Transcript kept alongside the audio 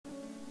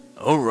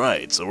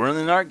Alright, so we're in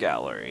an art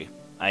gallery.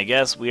 I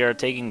guess we are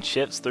taking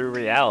shifts through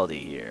reality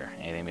here.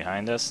 Anything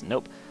behind us?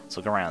 Nope. Let's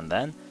look around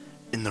then.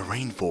 In the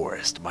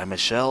Rainforest by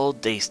Michel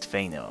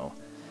D'Estefano.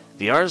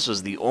 The artist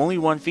was the only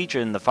one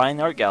featured in the fine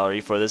art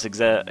gallery for this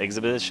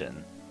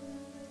exhibition.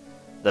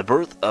 The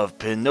Birth of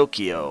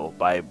Pinocchio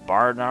by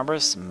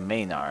Barnabas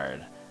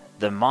Maynard.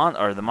 The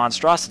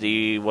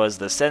monstrosity was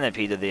the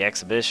centipede of the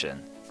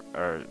exhibition.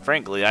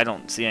 Frankly, I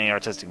don't see any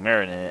artistic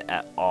merit in it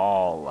at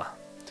all.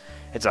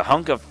 It's a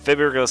hunk of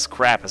fibrous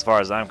crap as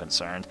far as I'm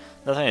concerned.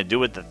 Nothing to do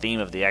with the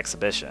theme of the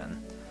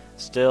exhibition.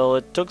 Still,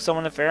 it took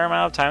someone a fair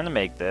amount of time to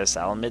make this,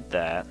 I'll admit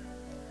that.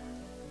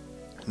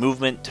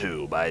 Movement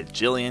 2 by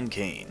Gillian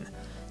Keane.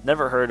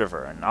 Never heard of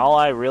her, and all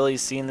I really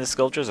see in this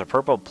sculpture is a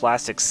purple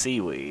plastic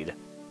seaweed.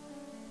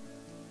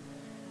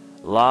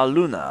 La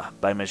Luna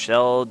by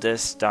Michel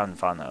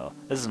D'Estefano.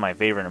 This is my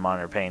favorite of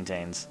modern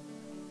paintings.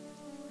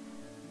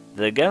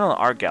 The Genoa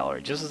Art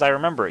Gallery, just as I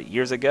remember it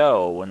years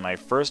ago when my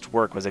first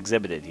work was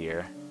exhibited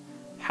here.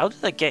 How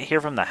did it get here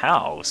from the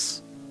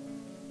house?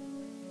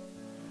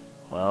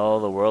 Well,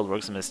 the world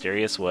works in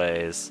mysterious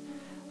ways.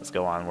 Let's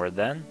go onward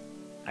then.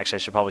 Actually, I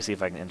should probably see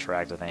if I can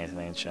interact with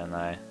anything, shouldn't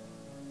I?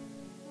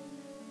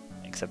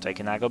 Except I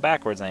cannot go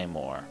backwards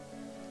anymore.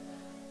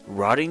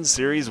 Rotting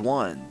Series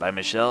 1 by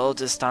Michel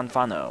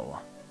D'Estefano.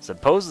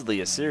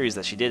 Supposedly a series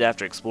that she did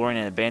after exploring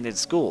an abandoned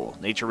school,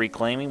 nature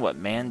reclaiming what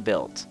man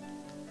built.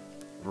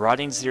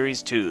 Rotting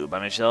Series 2 by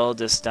Michel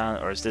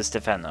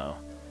D'Estefano.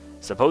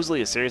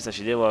 Supposedly a series that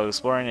she did while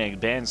exploring an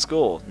abandoned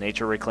school,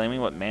 nature reclaiming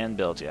what man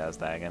built. Yeah, that's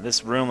that again.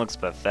 This room looks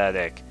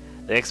pathetic.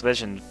 The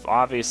exhibition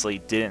obviously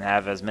didn't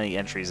have as many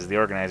entries as the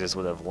organizers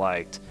would have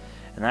liked,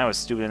 and I was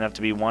stupid enough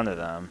to be one of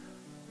them.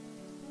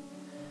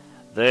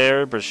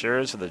 There are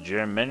brochures for the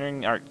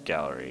German Art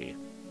Gallery.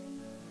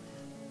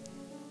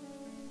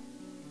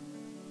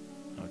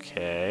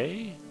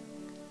 Okay.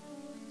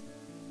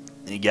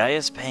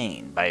 Gaia's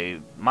Pain by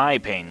my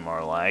pain,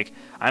 more like.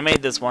 I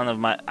made this one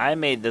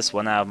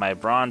out of my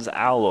bronze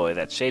alloy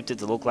that shaped it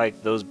to look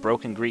like those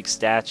broken Greek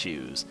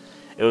statues.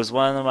 It was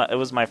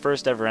my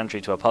first ever entry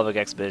to a public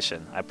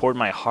exhibition. I poured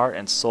my heart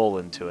and soul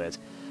into it.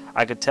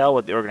 I could tell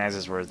what the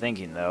organizers were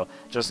thinking, though.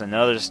 Just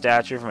another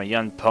statue from a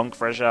young punk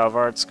fresh out of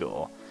art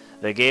school.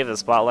 They gave the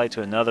spotlight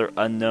to another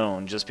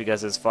unknown just because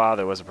his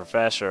father was a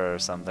professor or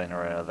something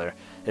or other.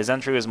 His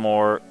entry was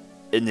more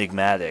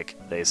enigmatic,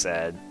 they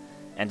said.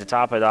 And to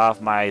top it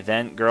off, my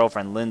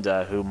then-girlfriend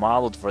Linda, who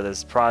modeled for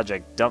this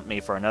project, dumped me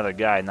for another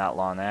guy not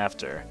long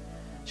after.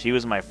 She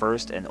was my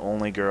first and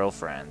only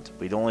girlfriend.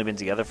 We'd only been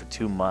together for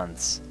 2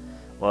 months.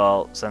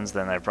 Well, since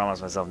then I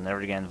promised myself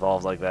never to get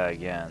involved like that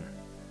again.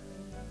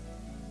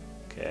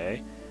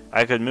 Okay.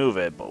 I could move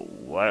it, but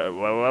what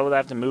would I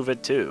have to move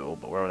it to?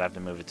 But where would I have to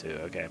move it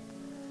to? Okay.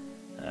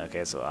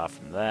 Okay, so off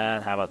from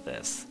that, how about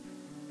this?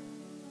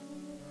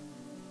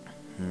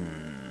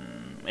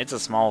 It's a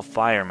small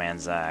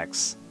fireman's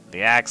axe.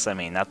 The axe, I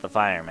mean, not the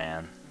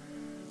fireman.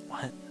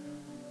 What?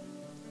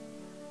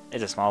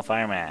 It's a small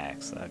fireman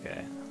axe.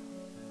 Okay.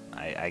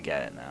 I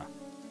get it now.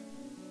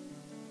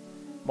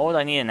 What would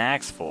I need an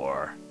axe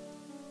for?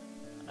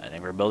 I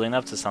think we're building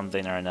up to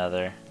something or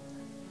another.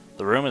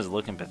 The room is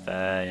looking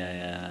pathetic.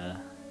 Yeah.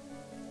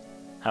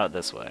 How about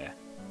this way?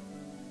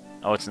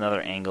 Oh, it's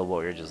another angle of what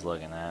we were just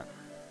looking at.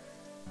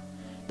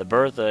 The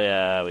birth,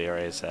 yeah, we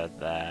already said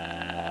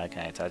that.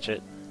 Can I touch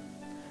it?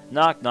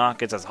 Knock,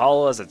 knock. It's as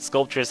hollow as its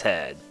sculpture's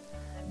head.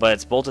 But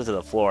it's bolted to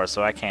the floor,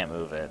 so I can't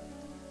move it.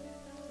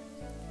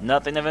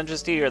 Nothing of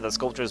interest here. The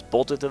sculpture is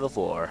bolted to the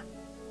floor.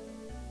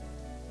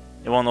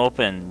 It won't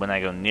open when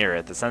I go near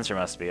it. The sensor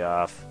must be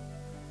off.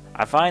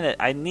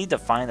 I need to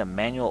find a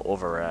manual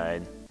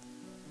override.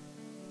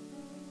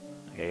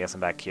 Okay, I guess I'm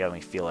back here. Let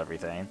me feel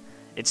everything.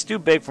 It's too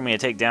big for me to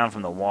take down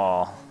from the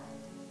wall.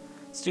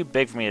 It's too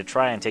big for me to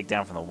try and take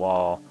down from the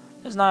wall.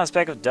 There's not a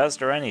speck of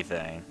dust or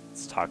anything.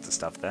 Let's talk to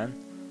stuff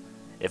then.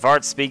 If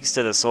art speaks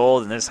to the soul,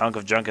 then this hunk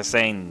of junk is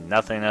saying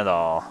nothing at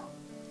all.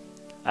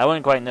 I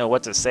wouldn't quite know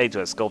what to say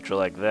to a sculpture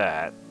like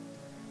that.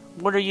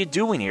 What are you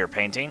doing here,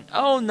 painting?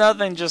 Oh,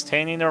 nothing, just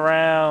hanging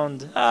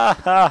around. Ha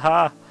ha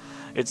ha.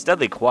 It's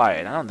deadly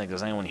quiet. I don't think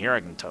there's anyone here I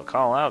can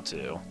call out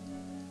to.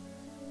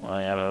 Well,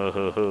 yeah,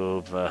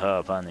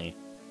 punny.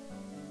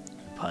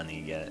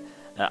 Punny, get it.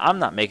 Now, I'm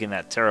not making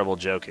that terrible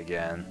joke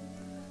again.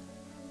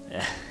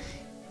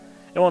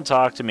 It won't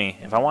talk to me.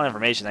 If I want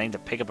information, I need to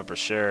pick up a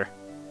brochure.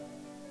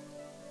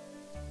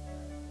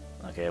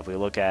 Okay, if we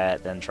look at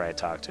it, then try to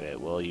talk to it.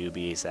 Will you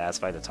be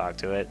satisfied to talk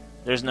to it?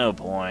 There's no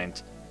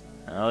point.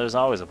 No, there's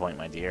always a point,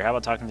 my dear. How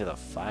about talking to the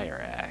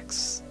fire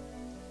axe?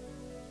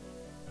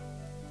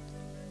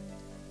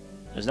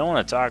 There's no one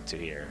to talk to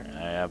here.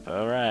 Yep,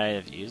 alright,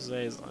 if you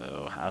say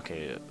so.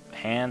 Okay,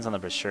 hands on the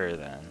brochure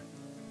then.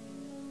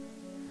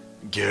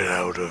 Get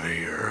out of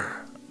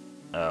here.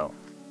 Oh.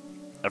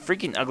 A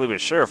freaking ugly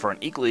brochure for an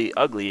equally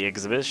ugly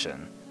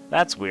exhibition.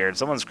 That's weird.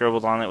 Someone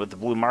scribbled on it with the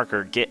blue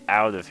marker, "Get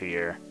out of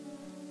here."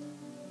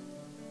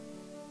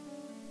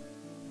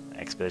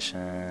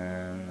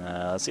 Exhibition.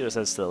 Let's see what it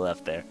says to the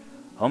left there.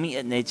 Homie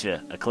et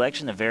Nature, a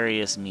collection of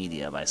various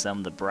media by some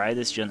of the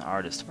brightest young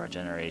artists of our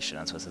generation.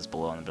 That's what it says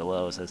below. And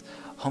below it says,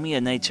 Homie et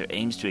Nature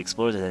aims to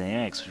explore the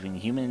dynamics between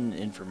human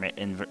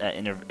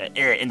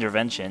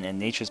intervention and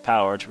nature's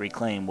power to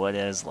reclaim what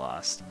is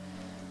lost.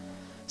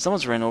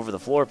 Someone's ran over the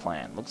floor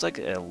plan. Looks like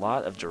a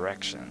lot of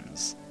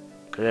directions.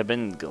 Could it have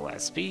been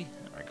Gillespie?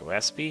 Or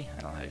Gillespie? I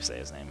don't know how you say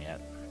his name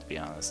yet, to be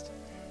honest.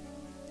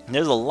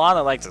 There's a lot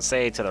I'd like to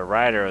say to the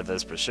writer of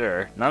this for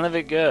sure. None of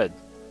it good.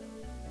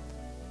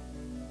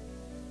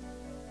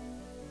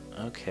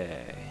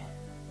 Okay.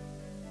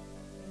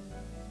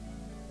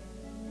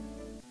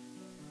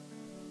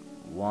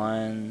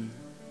 One.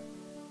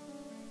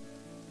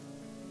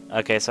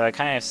 Okay, so I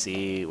kind of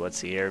see what's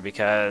here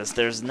because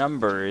there's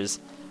numbers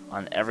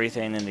on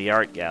everything in the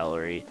art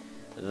gallery.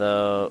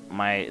 Though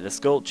the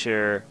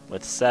sculpture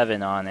with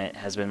 7 on it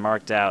has been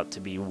marked out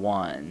to be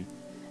 1.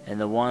 And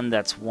the one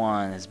that's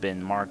 1 has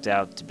been marked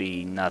out to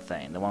be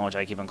nothing. The one which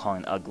I keep on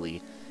calling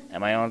ugly.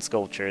 And my own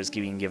sculpture is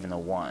being given a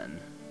 1.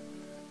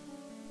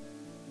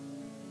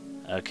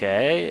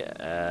 Okay,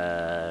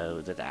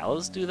 did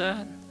Alice do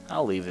that?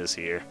 I'll leave this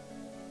here.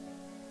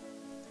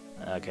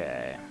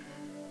 Okay.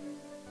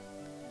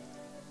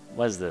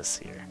 What is this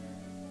here?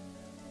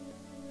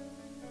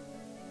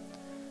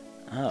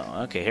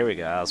 Oh, okay, here we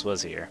go. Alice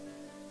was here.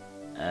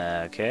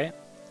 Okay.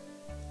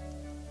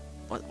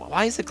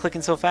 Why is it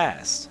clicking so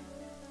fast?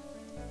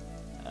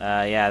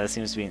 Yeah, this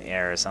seems to be an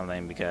error or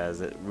something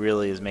because it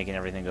really is making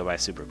everything go by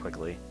super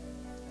quickly.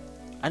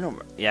 I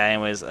don't... Yeah,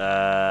 anyways,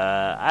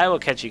 I will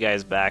catch you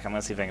guys back. I'm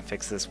gonna see if I can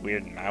fix this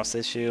weird mouse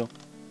issue.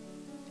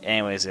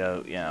 Anyways,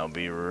 I'll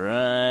be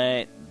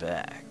right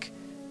back.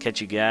 Catch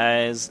you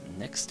guys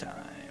next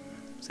time.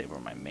 Save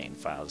over my main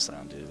file so I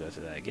don't do go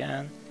through that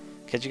again.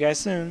 Catch you guys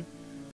soon.